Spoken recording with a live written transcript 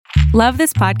Love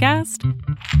this podcast?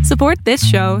 Support this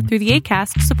show through the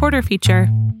Acast supporter feature.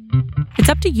 It's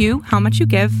up to you how much you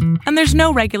give, and there's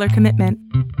no regular commitment.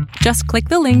 Just click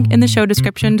the link in the show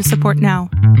description to support now.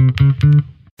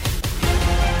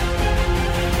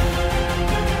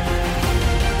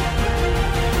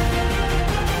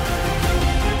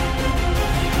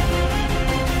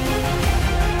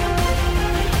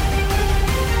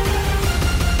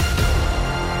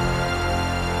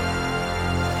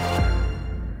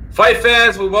 Fight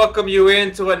fans, we welcome you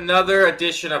into another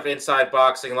edition of Inside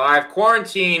Boxing Live,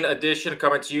 quarantine edition,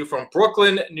 coming to you from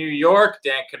Brooklyn, New York.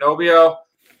 Dan Canobbio.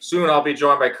 Soon I'll be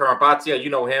joined by Karan Bhatia. You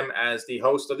know him as the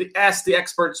host of the Ask the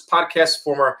Experts podcast,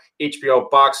 former HBO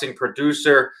boxing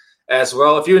producer as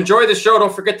well. If you enjoy the show,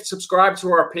 don't forget to subscribe to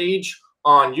our page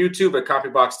on YouTube at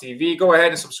CopyBox TV. Go ahead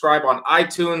and subscribe on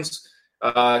iTunes.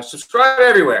 Subscribe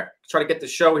everywhere. Try to get the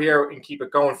show here and keep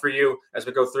it going for you as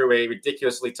we go through a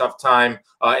ridiculously tough time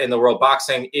in the world.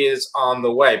 Boxing is on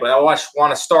the way. But I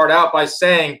want to start out by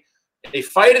saying a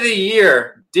fight of the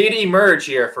year did emerge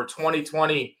here for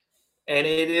 2020, and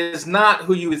it is not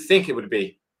who you would think it would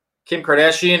be. Kim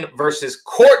Kardashian versus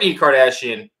Kourtney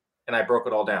Kardashian, and I broke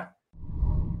it all down.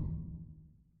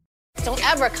 Don't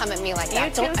ever come at me like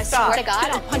that. I swear to God,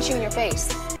 I'll punch you in your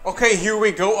face. Okay, here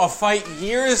we go. A fight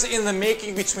years in the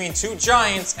making between two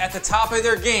giants at the top of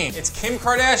their game. It's Kim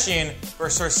Kardashian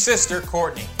versus her sister,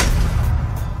 Kourtney.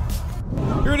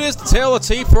 Here it is, the tale of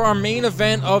tape for our main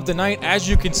event of the night. As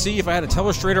you can see, if I had a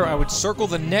telestrator, I would circle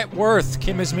the net worth.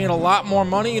 Kim has made a lot more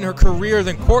money in her career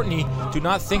than Kourtney. Do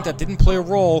not think that didn't play a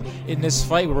role in this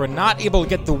fight. We were not able to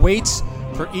get the weights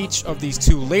for each of these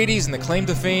two ladies and the claim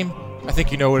to fame. I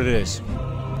think you know what it is.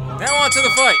 Now on to the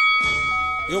fight.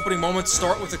 The opening moments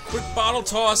start with a quick bottle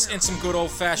toss and some good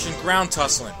old-fashioned ground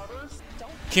tussling.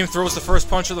 Kim throws the first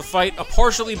punch of the fight, a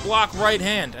partially blocked right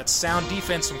hand. That's sound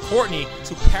defense from Kourtney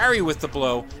to parry with the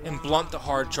blow and blunt the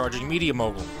hard-charging media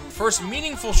mogul. First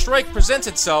meaningful strike presents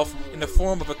itself in the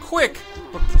form of a quick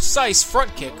but precise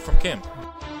front kick from Kim.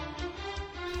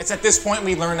 It's at this point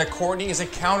we learn that Kourtney is a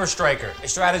counter-striker, a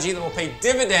strategy that will pay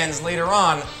dividends later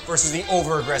on versus the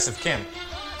over-aggressive Kim.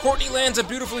 Kourtney lands a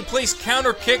beautifully placed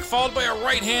counter kick followed by a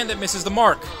right hand that misses the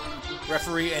mark.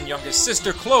 Referee and youngest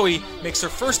sister Chloe makes her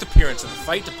first appearance in the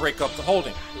fight to break up the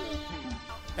holding.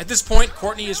 At this point,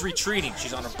 Kourtney is retreating.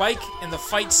 She's on her bike and the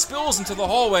fight spills into the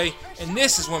hallway, and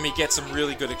this is when we get some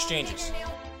really good exchanges.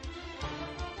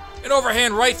 An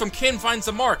overhand right from Kim finds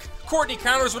the mark. Kourtney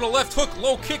counters with a left hook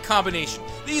low kick combination.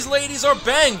 These ladies are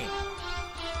banging.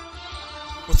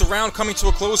 With the round coming to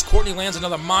a close, Kourtney lands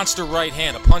another monster right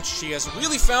hand, a punch she has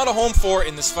really found a home for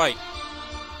in this fight.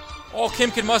 All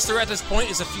Kim can muster at this point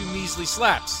is a few measly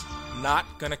slaps. Not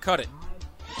gonna cut it.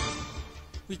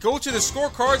 We go to the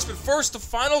scorecards, but first the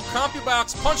final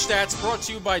CompuBox punch stats brought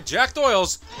to you by Jack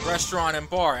Doyle's Restaurant and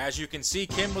Bar. As you can see,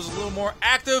 Kim was a little more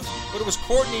active, but it was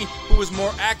Kourtney who was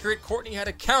more accurate. Kourtney had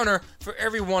a counter for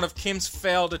every one of Kim's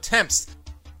failed attempts.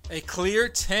 A clear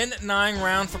 10-9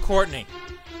 round for Kourtney.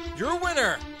 Your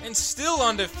winner, and still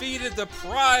undefeated, the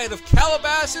pride of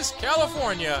Calabasas,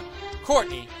 California,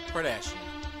 Kourtney Kardashian.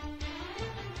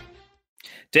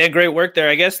 Dan, great work there.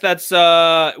 I guess that's,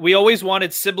 we always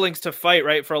wanted siblings to fight,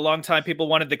 right? For a long time, people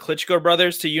wanted the Klitschko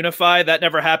brothers to unify. That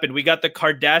never happened. We got the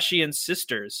Kardashian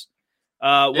sisters.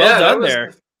 Well done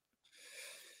there.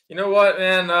 You know what,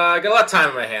 man? I got a lot of time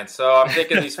in my hands, so I'm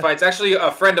taking these fights. Actually,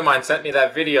 a friend of mine sent me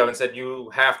that video and said, you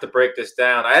have to break this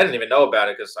down. I didn't even know about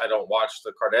it because I don't watch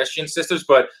the Kardashian sisters,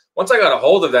 but once I got a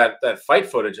hold of that fight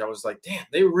footage, I was like, damn,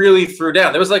 they really threw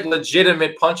down. There was like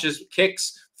legitimate punches,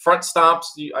 kicks, front stomps.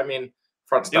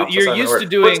 Front stomps. You're used to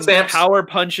doing power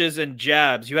punches and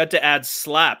jabs. You had to add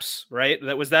slaps, right?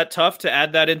 Was that tough to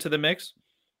add that into the mix?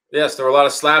 Yes, there were a lot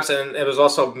of slaps, and it was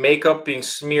also makeup being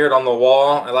smeared on the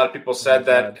wall. A lot of people said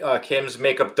that Kim's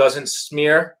makeup doesn't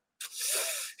smear.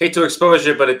 Hate to expose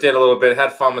you, but it did a little bit.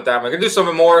 Had fun with that. We're going to do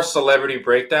some more celebrity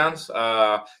breakdowns.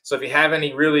 So if you have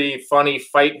any really funny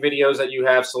fight videos that you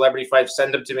have, celebrity fights,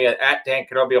 send them to me at Dan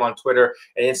Canobbio on Twitter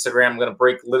and Instagram. I'm going to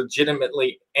break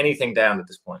legitimately anything down at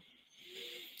this point.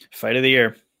 Fight of the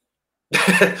year.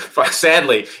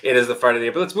 Sadly, it is the fight of the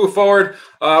year. But let's move forward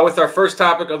with our first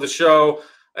topic of the show.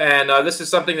 And this is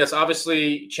something that's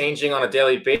obviously changing on a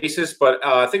daily basis. But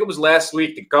I think it was last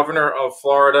week, the governor of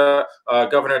Florida,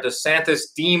 Governor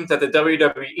DeSantis, deemed that the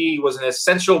WWE was an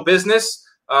essential business.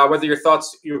 Whether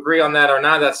you agree on that or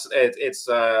not, it's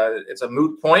a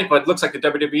moot point. But it looks like the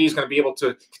WWE is going to be able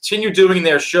to continue doing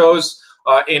their shows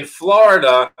in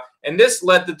Florida. And this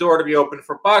led the door to be open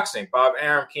for boxing. Bob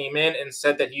Arum came in and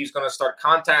said that he's going to start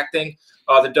contacting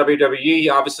the WWE.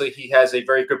 Obviously, he has a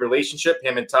very good relationship.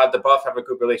 Him and Todd DeBuff have a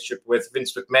good relationship with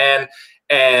Vince McMahon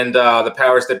and the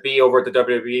powers that be over at the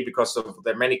WWE because of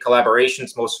their many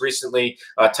collaborations. Most recently,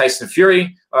 Tyson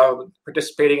Fury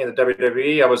participating in the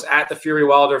WWE. I was at the Fury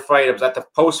Wilder fight. I was at the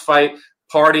post-fight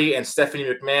party, and Stephanie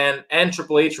McMahon and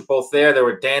Triple H were both there. They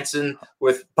were dancing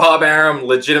with Bob Arum,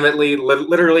 legitimately,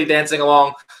 literally dancing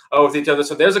along with each other.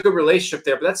 So there's a good relationship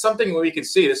there. But that's something we can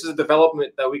see. This is a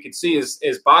development that we can see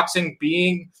is boxing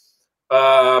being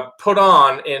put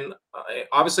on in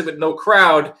obviously with no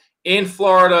crowd in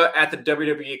Florida at the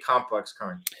WWE complex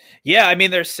currently. Yeah, I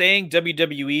mean, they're saying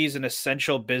WWE is an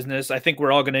essential business. I think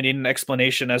we're all going to need an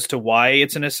explanation as to why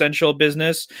it's an essential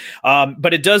business.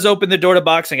 But it does open the door to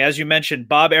boxing. As you mentioned,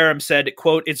 Bob Arum said,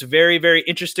 quote, "It's very, very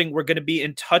interesting. We're going to be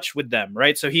in touch with them,"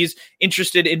 right? So he's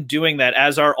interested in doing that,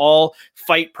 as are all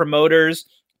fight promoters.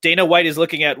 Dana White is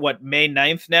looking at, May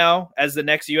 9th now as the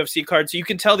next UFC card. So you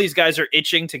can tell these guys are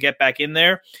itching to get back in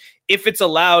there. If it's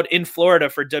allowed in Florida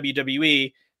for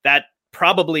WWE, that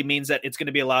probably means that it's going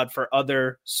to be allowed for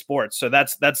other sports. So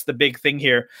that's the big thing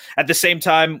here. At the same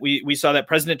time, we saw that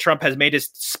President Trump has made his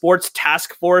sports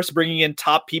task force, bringing in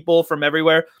top people from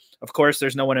everywhere. Of course,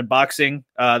 there's no one in boxing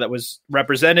that was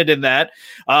represented in that.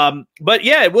 But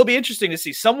yeah, it will be interesting to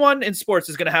see. Someone in sports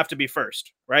is going to have to be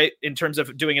first, right? In terms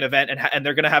of doing an event, and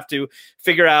they're going to have to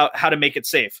figure out how to make it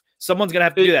safe. Someone's going to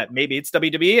have to do that. Maybe it's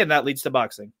WWE, and that leads to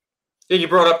boxing. Yeah, you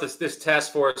brought up this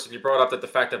task force, and you brought up that the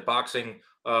fact that boxing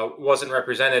wasn't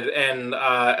represented, and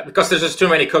because there's just too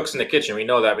many cooks in the kitchen. We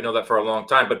know that for a long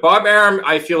time. But Bob Arum,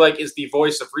 I feel like, is the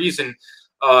voice of reason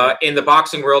in the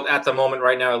boxing world at the moment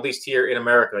right now, at least here in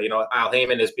America. You know, Al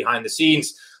Heyman is behind the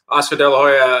scenes. Oscar De La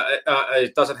Hoya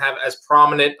doesn't have as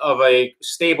prominent of a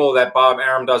stable that Bob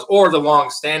Arum does, or the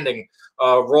long-standing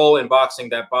role in boxing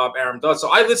that Bob Arum does. So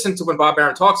I listen to when Bob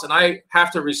Arum talks, and I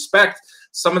have to respect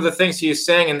some of the things he is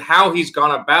saying and how he's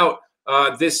gone about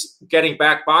this getting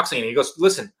back boxing. And he goes,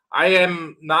 listen, I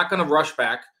am not going to rush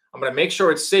back. I'm going to make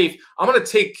sure it's safe. I'm going to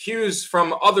take cues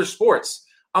from other sports.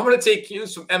 I'm going to take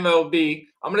cues from MLB.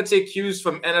 I'm going to take cues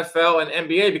from NFL and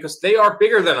NBA because they are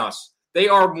bigger than us. They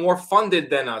are more funded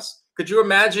than us. Could you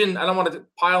imagine? I don't want to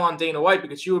pile on Dana White, but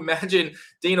could you imagine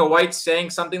Dana White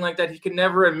saying something like that? He can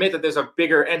never admit that there's a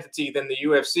bigger entity than the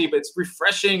UFC, but it's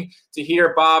refreshing to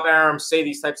hear Bob Arum say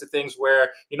these types of things where,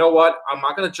 you know what, I'm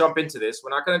not going to jump into this. We're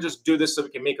not going to just do this so we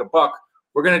can make a buck.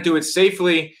 We're going to do it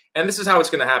safely, and this is how it's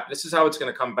going to happen. This is how it's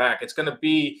going to come back. It's going to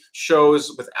be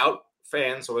shows without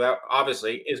fans, or without,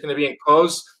 obviously, it's going to be in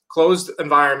closed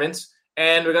environments,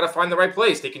 and we got to find the right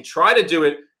place. They can try to do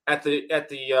it at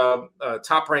the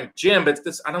top ranked gym, but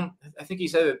I think he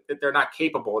said that they're not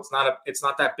capable. It's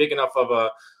not that big enough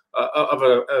of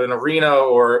an arena,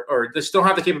 or they still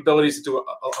have the capabilities to do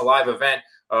a live event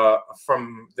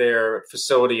from their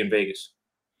facility in Vegas.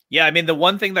 Yeah, I mean, the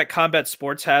one thing that combat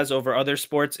sports has over other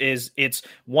sports is it's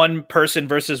one person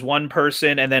versus one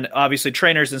person, and then obviously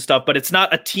trainers and stuff, but it's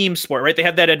not a team sport, right? They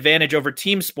have that advantage over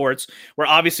team sports, where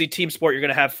obviously team sport, you're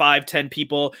going to have 5-10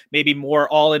 people, maybe more,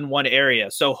 all in one area.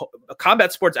 So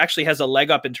combat sports actually has a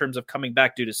leg up in terms of coming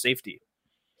back due to safety.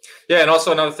 Yeah, and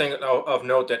also another thing of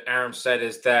note that Arum said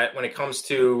is that when it comes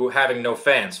to having no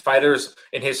fans, fighters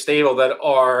in his stable that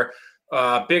are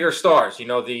bigger stars,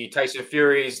 the Tyson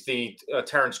Furies, the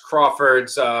Terrence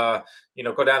Crawfords, go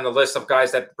down the list of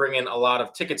guys that bring in a lot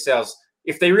of ticket sales.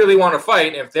 If they really want to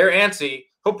fight, if they're antsy,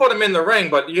 he'll put them in the ring,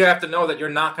 but you have to know that you're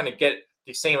not going to get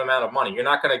the same amount of money. You're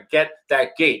not going to get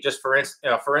that gate. Just for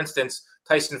instance,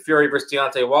 Tyson Fury versus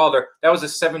Deontay Wilder, that was a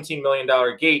 $17 million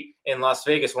gate in Las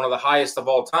Vegas, one of the highest of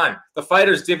all time. The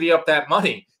fighters divvy up that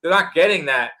money. They're not getting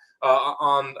that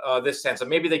on this sense. So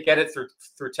maybe they get it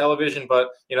through television, but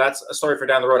that's a story for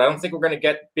down the road. I don't think we're going to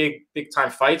get big time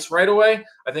fights right away.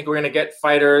 I think we're going to get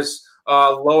fighters,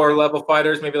 lower level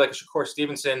fighters, maybe like a Shakur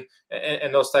Stevenson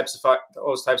and those types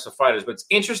of fighters. But it's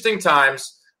interesting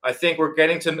times. I think we're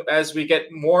getting to, as we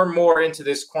get more and more into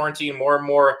this quarantine, more and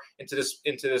more into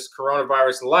this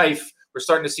coronavirus life, we're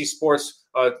starting to see sports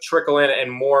trickle in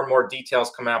and more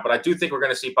details come out. But I do think we're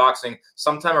going to see boxing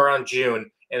sometime around June,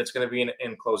 and it's going to be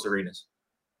in closed arenas.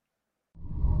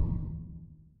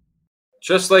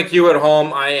 Just like you at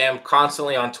home, I am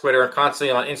constantly on Twitter,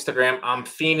 constantly on Instagram. I'm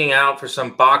fiending out for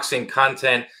some boxing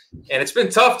content, and it's been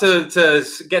tough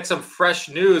to get some fresh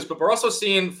news, but we're also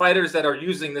seeing fighters that are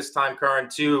using this time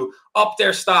current to up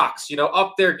their stocks,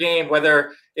 up their game,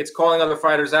 whether it's calling other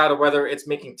fighters out or whether it's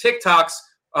making TikToks.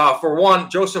 For one,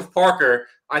 Joseph Parker,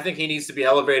 I think he needs to be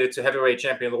elevated to heavyweight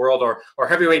champion of the world or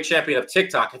heavyweight champion of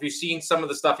TikTok. Have you seen some of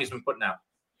the stuff he's been putting out?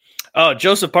 Oh,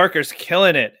 Joseph Parker's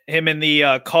killing it. Him in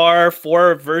the car,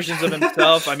 4 versions of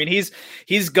himself. I mean,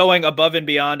 he's going above and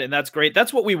beyond, and that's great.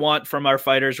 That's what we want from our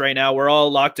fighters right now. We're all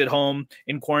locked at home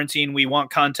in quarantine. We want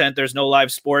content. There's no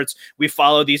live sports. We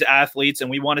follow these athletes, and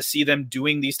we want to see them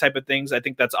doing these type of things. I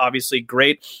think that's obviously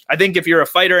great. I think if you're a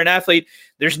fighter, an athlete,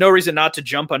 there's no reason not to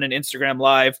jump on an Instagram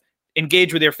Live,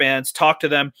 engage with your fans, talk to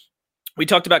them. We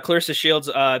talked about Clarissa Shields,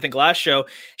 I think last show.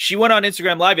 She went on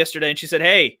Instagram Live yesterday, and she said,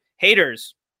 "Hey,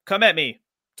 haters, come at me,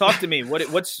 talk to me.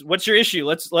 What's your issue?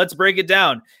 Let's break it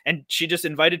down." And she just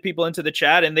invited people into the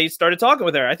chat and they started talking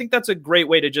with her. I think that's a great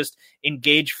way to just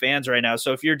engage fans right now.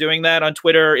 So if you're doing that on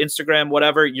Twitter, Instagram,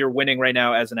 whatever, you're winning right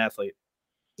now as an athlete.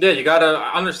 Yeah, you got to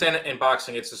understand it in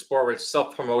boxing. It's a sport where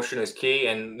self-promotion is key,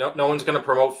 and no one's going to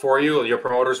promote for you. Your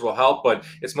promoters will help, but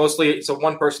it's a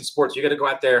one-person sport. So you got to go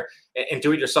out there and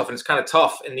do it yourself. And it's kind of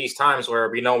tough in these times where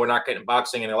we know we're not getting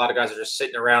boxing, and a lot of guys are just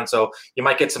sitting around. So you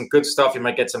might get some good stuff. You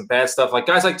might get some bad stuff. Like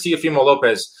guys like Teofimo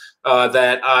Lopez,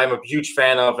 that I'm a huge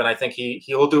fan of, and I think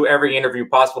he'll do every interview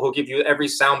possible. He'll give you every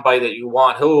soundbite that you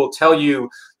want. He'll tell you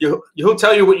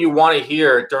what you want to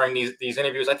hear during these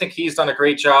interviews. I think he's done a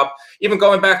great job. Even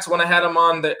going back to when I had him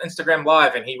on the Instagram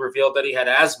Live, and he revealed that he had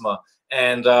asthma.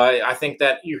 And I think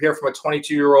that you hear from a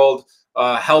 22-year-old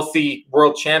healthy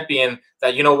world champion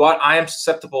that, you know what, I am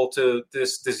susceptible to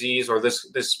this disease or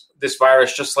this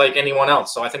virus just like anyone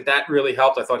else. So I think that really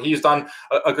helped. I thought he's done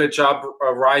a good job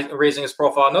raising his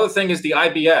profile. Another thing is the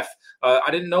IBF.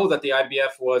 I didn't know that the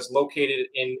IBF was located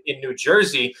in New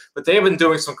Jersey, but they've been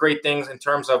doing some great things in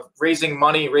terms of raising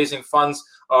money, raising funds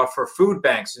for food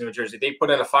banks in New Jersey. They put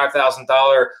in a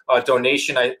 $5,000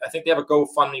 donation. I think they have a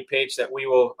GoFundMe page that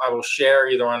I will share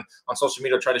either on social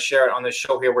media or try to share it on this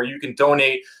show here, where you can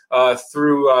donate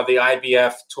through the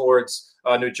IBF towards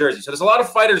New Jersey. So there's a lot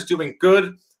of fighters doing good.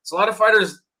 There's a lot of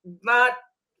fighters not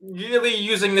really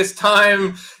using this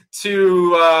time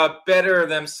to better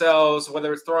themselves,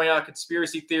 whether it's throwing out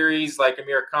conspiracy theories like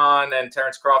Amir Khan and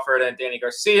Terrence Crawford and Danny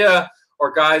Garcia,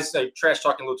 or guys trash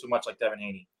talking a little too much like Devin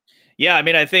Haney. Yeah, I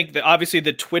mean, I think that obviously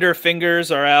the Twitter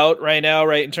fingers are out right now,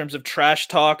 right, in terms of trash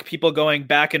talk, people going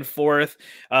back and forth,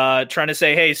 trying to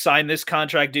say, hey, sign this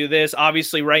contract, do this.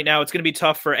 Obviously, right now, it's going to be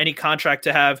tough for any contract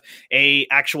to have a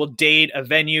actual date, a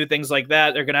venue, things like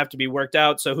that. They're going to have to be worked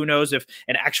out. So who knows if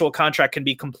an actual contract can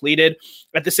be completed.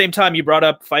 At the same time, you brought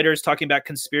up fighters talking about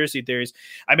conspiracy theories.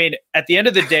 I mean, at the end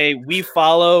of the day, we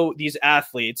follow these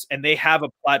athletes and they have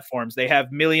platforms. They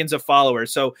have millions of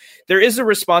followers. So there is a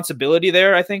responsibility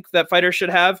there, I think, that fighters should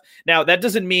have. Now, that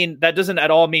doesn't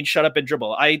at all mean shut up and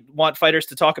dribble. I want fighters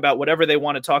to talk about whatever they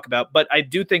want to talk about, but I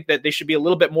do think that they should be a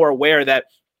little bit more aware that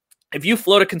if you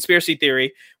float a conspiracy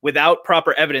theory without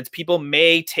proper evidence, people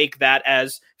may take that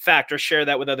as fact or share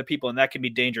that with other people, and that can be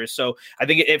dangerous. So I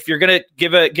think if you're going to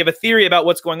give a theory about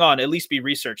what's going on, at least be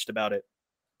researched about it.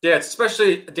 Yeah, it's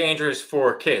especially dangerous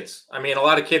for kids. I mean, a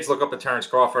lot of kids look up to Terrence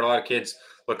Crawford. A lot of kids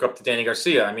look up to Danny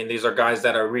Garcia. I mean, these are guys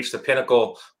that have reached the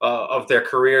pinnacle of their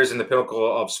careers and the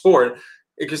pinnacle of sport.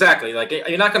 Exactly. Like,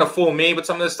 you're not going to fool me with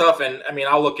some of this stuff. And I mean,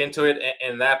 I'll look into it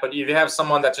and that, but if you have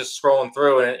someone that's just scrolling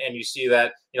through and you see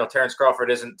that, Terrence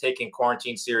Crawford isn't taking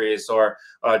quarantine serious, or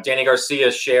Danny Garcia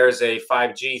shares a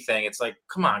 5G thing, it's like,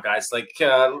 come on, guys. Like,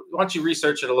 why don't you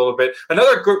research it a little bit?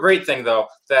 Another great thing, though,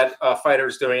 that fighter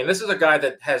is doing, and this is a guy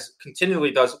that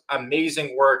continually does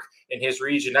amazing work in his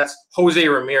region. That's Jose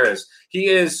Ramirez. He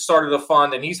has started a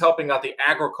fund, and he's helping out the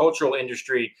agricultural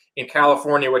industry in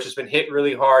California, which has been hit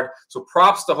really hard. So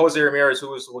props to Jose Ramirez,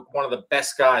 who is one of the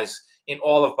best guys in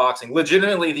all of boxing,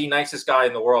 legitimately the nicest guy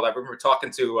in the world. I remember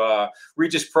talking to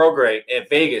Regis Prograis at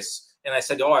Vegas, and I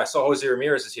said, I saw Jose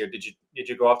Ramirez is here. Did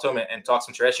you go up to him and talk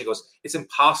some trash? He goes, it's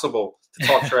impossible to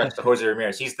talk trash to Jose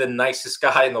Ramirez. He's the nicest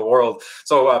guy in the world.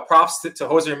 So props to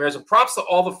Jose Ramirez, and props to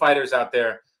all the fighters out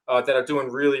there that are doing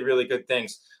really, really good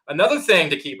things. Another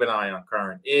thing to keep an eye on,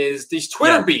 Curran, is these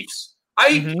Twitter beefs.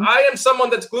 I am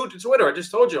someone that's glued to Twitter. I just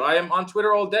told you I am on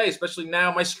Twitter all day, especially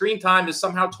now. My screen time is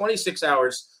somehow 26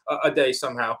 hours a day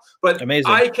somehow. But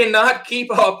amazing. I cannot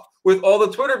keep up with all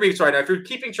the Twitter beefs right now. If you're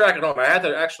keeping track at home, I had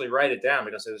to actually write it down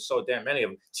because there's so damn many of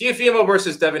them. Teofimo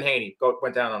versus Devin Haney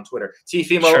went down on Twitter.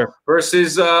 Teofimo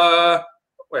versus I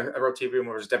wrote Teofimo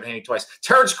versus Devin Haney twice.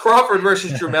 Terrence Crawford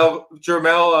versus Jermell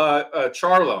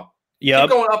Charlo. Yeah,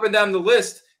 keep going up and down the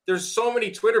list. there's so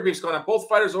many Twitter beefs going on. Both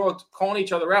fighters are all calling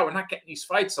each other out. We're not getting these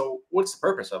fights. So what's the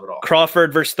purpose of it all?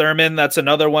 Crawford versus Thurman. That's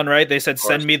another one, right? They said,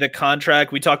 send me the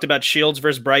contract. We talked about Shields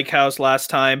versus Breakhouse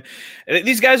last time.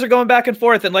 These guys are going back and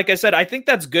forth. And like I said, I think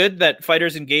that's good that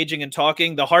fighters engaging and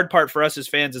talking. The hard part for us as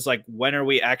fans is like, when are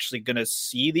we actually going to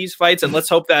see these fights? And let's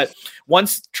hope that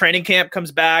once training camp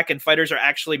comes back and fighters are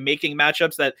actually making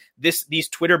matchups, that these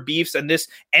Twitter beefs and this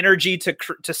energy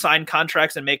to sign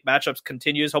contracts and make matchups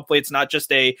continues. Hopefully it's not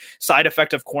just a side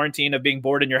effect of quarantine, of being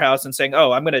bored in your house and saying,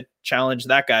 oh, I'm going to challenge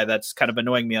that guy that's kind of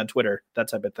annoying me on Twitter, that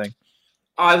type of thing.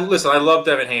 Listen, I love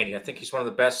Devin Haney. I think he's one of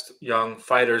the best young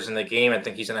fighters in the game. I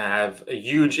think he's going to have a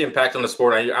huge impact on the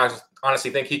sport. I honestly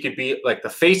think he could be like the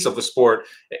face of the sport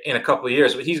in a couple of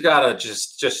years, but he's got to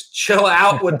just chill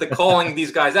out with the calling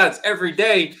these guys out. It's every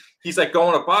day. He's like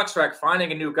going to Box Track,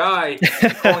 finding a new guy,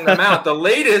 calling them out. The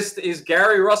latest is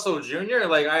Gary Russell Jr.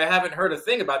 Like, I haven't heard a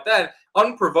thing about that.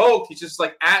 Unprovoked, he's just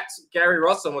like at Gary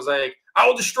Russell and was like, I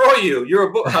will destroy you.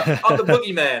 I'm the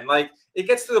boogeyman. Like, it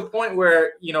gets to the point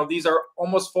where, these are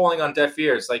almost falling on deaf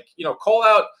ears. Like, call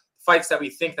out fights that we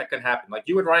think that can happen. Like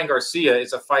you and Ryan Garcia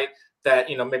is a fight that,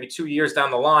 maybe 2 years down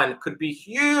the line could be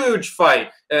huge fight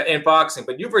in boxing.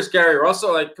 But you versus Gary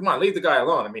Russell, like, come on, leave the guy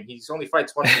alone. I mean, he's only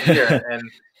fights once a year and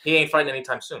he ain't fighting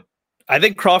anytime soon. I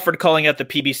think Crawford calling out the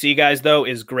PBC guys, though,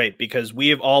 is great because we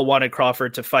have all wanted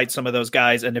Crawford to fight some of those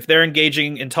guys. And if they're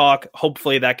engaging in talk,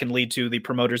 hopefully that can lead to the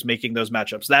promoters making those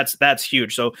matchups. That's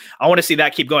huge. So I want to see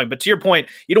that keep going. But to your point,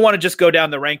 you don't want to just go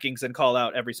down the rankings and call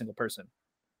out every single person.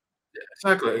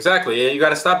 Exactly. Yeah, you got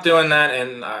to stop doing that.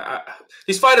 And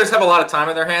these fighters have a lot of time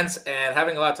in their hands, and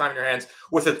having a lot of time in your hands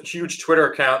with a huge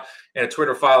Twitter account and a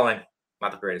Twitter following,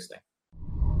 not the greatest thing.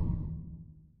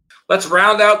 Let's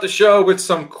round out the show with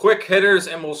some quick hitters,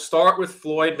 and we'll start with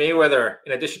Floyd Mayweather.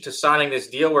 In addition to signing this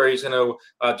deal where he's going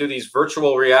to do these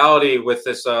virtual reality with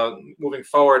this moving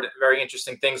forward, very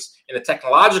interesting things in the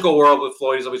technological world with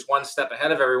Floyd. He's always one step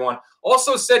ahead of everyone.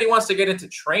 Also said he wants to get into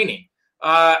training.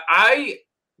 I'm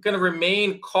going to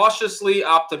remain cautiously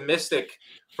optimistic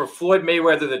for Floyd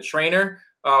Mayweather, the trainer.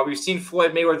 We've seen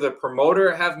Floyd Mayweather, the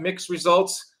promoter, have mixed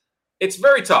results. It's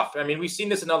very tough. I mean, we've seen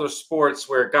this in other sports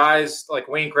where guys like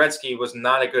Wayne Gretzky was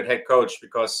not a good head coach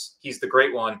because he's the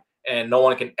great one and no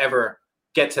one can ever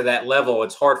get to that level.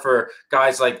 It's hard for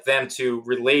guys like them to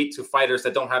relate to fighters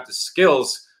that don't have the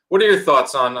skills. What are your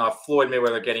thoughts on Floyd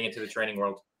Mayweather getting into the training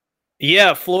world?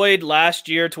 Yeah, Floyd last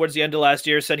year, towards the end of last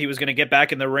year, said he was going to get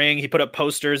back in the ring. He put up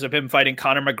posters of him fighting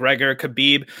Conor McGregor,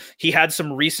 Khabib. He had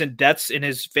some recent deaths in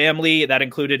his family. That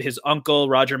included his uncle,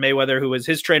 Roger Mayweather, who was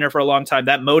his trainer for a long time.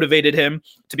 That motivated him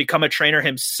to become a trainer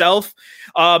himself.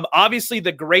 Obviously,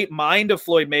 the great mind of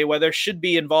Floyd Mayweather should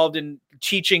be involved in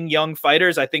teaching young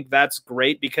fighters. I think that's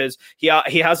great because he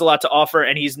has a lot to offer,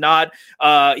 and he's not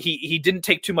he didn't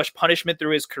take too much punishment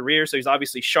through his career, so he's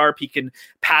obviously sharp. He can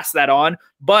pass that on.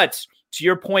 But to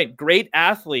your point, great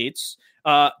athletes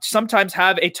sometimes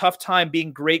have a tough time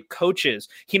being great coaches.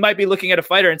 He might be looking at a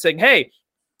fighter and saying, hey,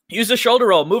 use a shoulder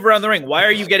roll, move around the ring. Why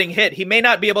are you getting hit? He may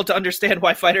not be able to understand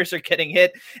why fighters are getting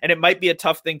hit, and it might be a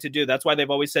tough thing to do. That's why they've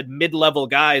always said mid-level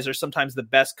guys are sometimes the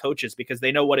best coaches because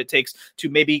they know what it takes to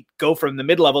maybe go from the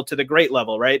mid-level to the great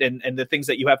level, right? And the things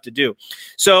that you have to do.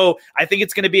 So I think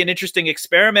it's going to be an interesting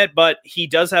experiment, but he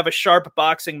does have a sharp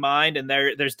boxing mind, and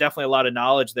there's definitely a lot of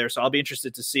knowledge there. So I'll be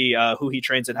interested to see who he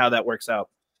trains and how that works out.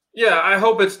 Yeah, I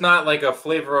hope it's not like a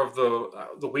flavor of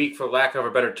the week, for lack of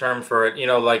a better term for it.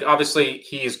 Like obviously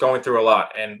he's going through a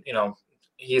lot, and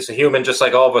he's a human just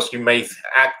like all of us. You may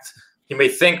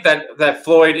think that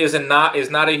Floyd is not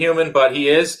a human, but he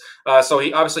is. So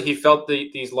he felt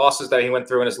these losses that he went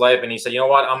through in his life, and he said, you know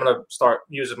what, I'm going to start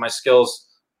using my skills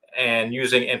and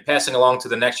passing along to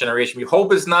the next generation. We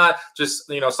hope it's not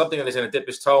just something that he's going to dip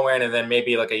his toe in, and then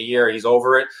maybe like a year he's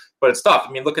over it. But it's tough.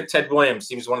 I mean, look at Ted Williams.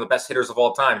 He was one of the best hitters of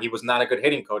all time. He was not a good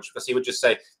hitting coach because he would just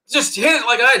say, just hit it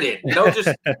like I did.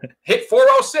 Just hit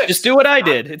 406. Just do what I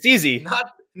did. It's easy.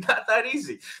 Not that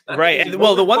easy. Right. And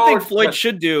well, the one thing Floyd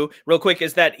should do real quick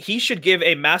is that he should give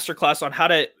a masterclass on how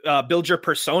to build your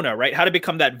persona, right? How to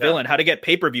become that villain, how to get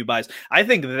pay-per-view buys. I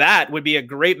think that would be a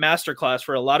great masterclass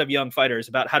for a lot of young fighters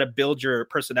about how to build your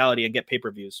personality and get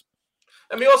pay-per-views.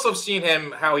 And we also have seen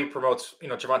how he promotes,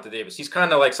 Gervonta Davis. He's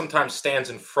kind of like sometimes stands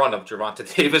in front of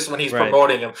Gervonta Davis when he's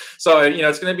promoting him. So,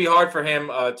 it's going to be hard for him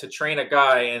to train a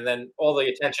guy and then all the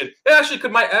attention.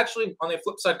 It might actually on the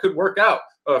flip side could work out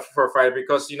for a fighter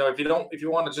because, if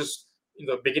you want to just in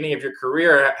the beginning of your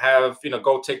career have,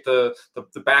 go take the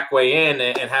back way in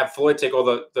and have Floyd take all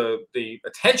the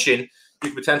attention, you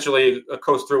could potentially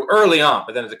coast through early on,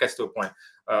 but then it gets to a point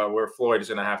where Floyd is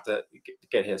going to have to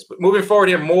get his. But moving forward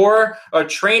here, more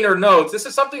trainer notes. This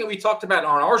is something that we talked about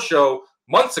on our show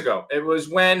months ago. It was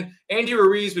when Andy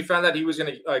Ruiz, we found out he was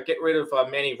going to get rid of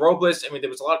Manny Robles. I mean, there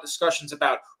was a lot of discussions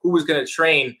about who was going to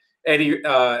train Andy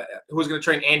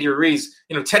Ruiz.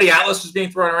 You know, Teddy Atlas was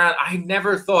being thrown around. I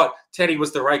never thought Teddy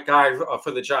was the right guy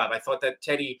for the job. I thought that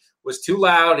Teddy was too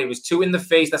loud. He was too in the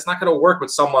face. That's not going to work with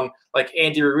someone like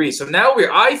Andy Ruiz. So now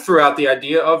I threw out the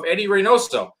idea of Eddie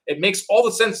Reynoso. It makes all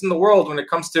the sense in the world when it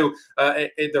comes to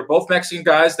they're both Mexican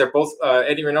guys. They're both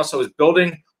Eddie Reynoso is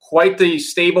building quite the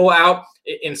stable out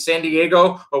in San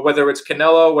Diego, or whether it's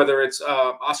Canelo, whether it's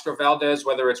Oscar Valdez,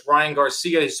 whether it's Ryan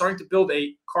Garcia. He's starting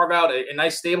to carve out a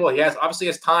nice stable. He obviously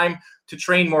has time to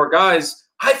train more guys.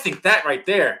 I think that right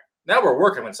there, now we're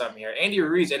working with something here. Andy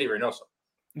Ruiz, Eddie Reynoso.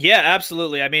 Yeah,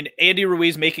 absolutely. I mean, Andy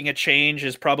Ruiz making a change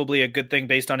is probably a good thing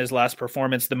based on his last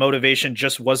performance. The motivation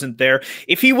just wasn't there.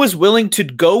 If he was willing to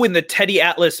go in the Teddy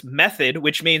Atlas method,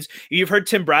 which means you've heard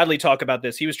Tim Bradley talk about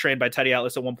this. He was trained by Teddy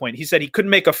Atlas at one point. He said he couldn't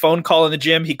make a phone call in the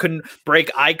gym. He couldn't break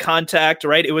eye contact,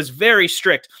 right? It was very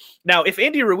strict. Now, if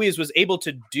Andy Ruiz was able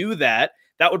to do that,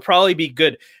 that would probably be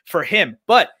good for him.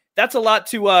 But that's a lot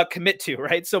to commit to,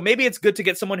 right? So maybe it's good to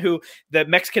get someone who the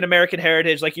Mexican-American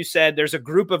heritage, like you said, there's a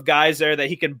group of guys there that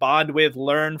he can bond with,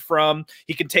 learn from,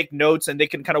 he can take notes, and they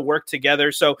can kind of work together.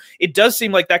 So it does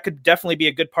seem like that could definitely be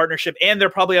a good partnership, and they're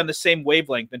probably on the same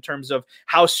wavelength in terms of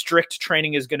how strict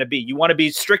training is going to be. You want to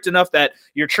be strict enough that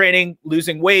you're training,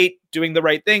 losing weight, doing the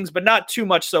right things, but not too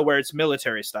much so where it's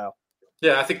military style.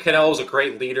 Yeah, I think Canelo's a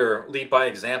great lead by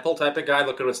example type of guy.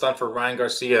 Look at what's done for Ryan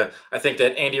Garcia. I think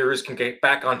that Andy Ruiz can get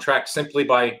back on track simply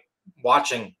by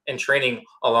watching and training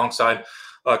alongside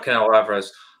Canelo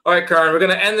Alvarez. All right, Karen, we're going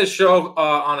to end the show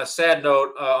on a sad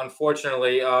note.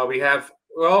 Unfortunately, we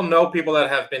all know people that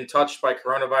have been touched by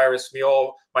coronavirus. We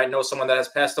all might know someone that has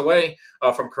passed away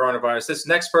from coronavirus. This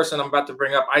next person I'm about to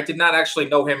bring up, I did not actually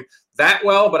know him that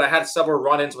well, but I had several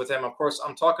run-ins with him. Of course,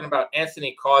 I'm talking about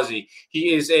Anthony Causi.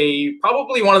 He is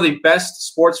probably one of the best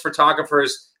sports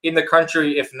photographers in the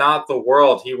country, if not the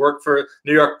world. He worked for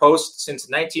New York Post since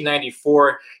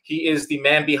 1994. He is the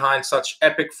man behind such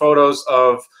epic photos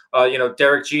of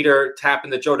Derek Jeter tapping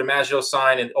the Joe DiMaggio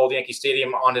sign in Old Yankee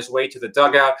Stadium on his way to the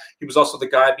dugout. He was also the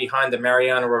guy behind the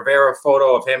Mariano Rivera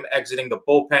photo of him exiting the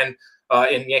bullpen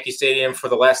in Yankee Stadium for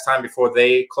the last time before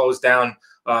they closed down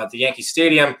the Yankee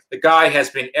Stadium. The guy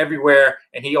has been everywhere,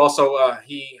 and he also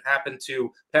he happened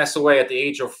to pass away at the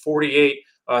age of 48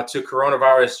 to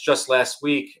coronavirus just last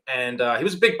week. And he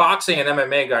was a big boxing and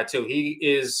MMA guy too. He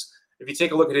is, if you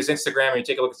take a look at his Instagram and you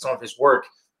take a look at some of his work,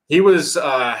 he was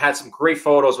had some great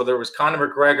photos, whether it was Conor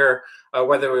McGregor,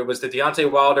 whether it was the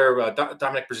Deontay Wilder,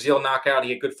 Dominic Breazeale knockout.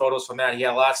 He had good photos from that. He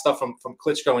had a lot of stuff from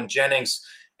Klitschko and Jennings.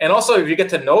 And also, if you get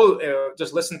to know,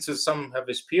 just listen to some of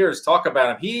his peers talk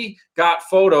about him, he got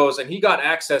photos and he got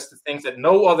access to things that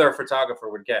no other photographer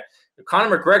would get.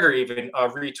 Conor McGregor even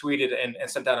retweeted and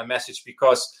sent out a message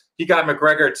because he got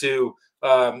McGregor to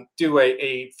do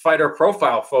a fighter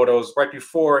profile photos right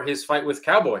before his fight with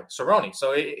Cowboy Cerrone.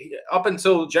 So up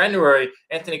until January,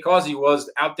 Anthony Causi was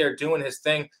out there doing his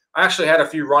thing. I actually had a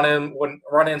few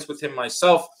run-ins with him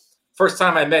myself. First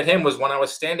time I met him was when I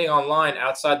was standing online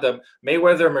outside the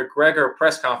Mayweather-McGregor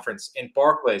press conference in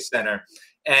Barclays Center.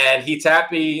 And he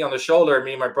tapped me on the shoulder,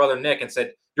 me and my brother Nick, and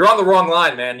said, "You're on the wrong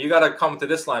line, man. You got to come to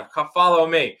this line. Come follow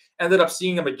me." Ended up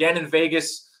seeing him again in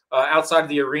Vegas outside of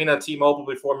the arena, T-Mobile,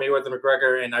 before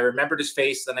Mayweather-McGregor. And I remembered his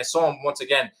face. And I saw him once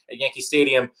again at Yankee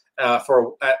Stadium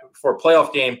for a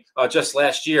playoff game just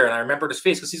last year. And I remembered his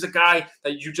face because he's a guy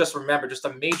that you just remember, just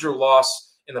a major loss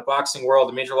in the boxing world,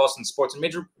 a major loss in sports,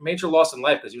 and major loss in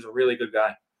life because he was a really good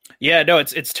guy. Yeah, no,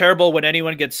 it's terrible when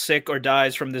anyone gets sick or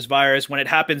dies from this virus. When it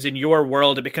happens in your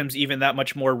world, it becomes even that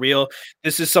much more real.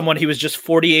 This is someone, he was just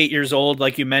 48 years old.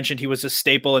 Like you mentioned, he was a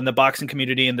staple in the boxing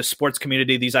community and the sports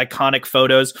community, these iconic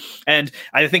photos. And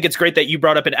I think it's great that you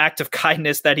brought up an act of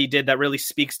kindness that he did that really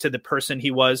speaks to the person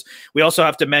he was. We also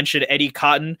have to mention Eddie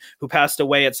Cotton, who passed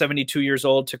away at 72 years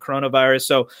old to coronavirus.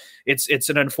 So it's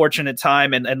an unfortunate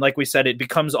time. And like we said, it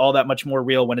becomes all that much more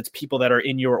real when it's people that are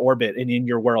in your orbit and in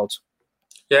your world.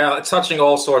 Yeah, it's touching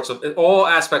all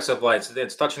aspects of life.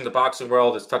 It's touching the boxing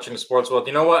world. It's touching the sports world.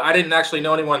 You know what? I didn't actually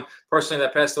know anyone personally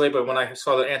that passed away, but when I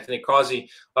saw that Anthony Causi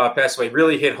passed away, it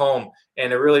really hit home.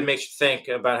 And it really makes you think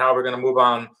about how we're going to move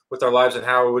on with our lives and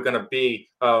how we're going to be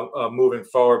moving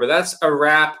forward. But that's a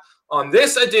wrap on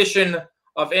this edition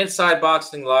of Inside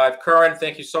Boxing Live. Curran,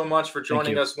 thank you so much for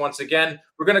joining us once again.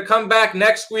 We're going to come back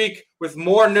next week with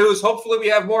more news. Hopefully we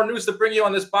have more news to bring you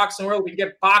on this boxing world. We can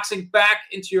get boxing back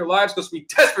into your lives because we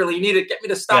desperately need it. Get me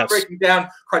to stop breaking down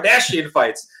Kardashian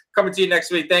fights. Coming to you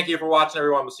next week. Thank you for watching,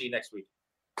 everyone. We'll see you next week.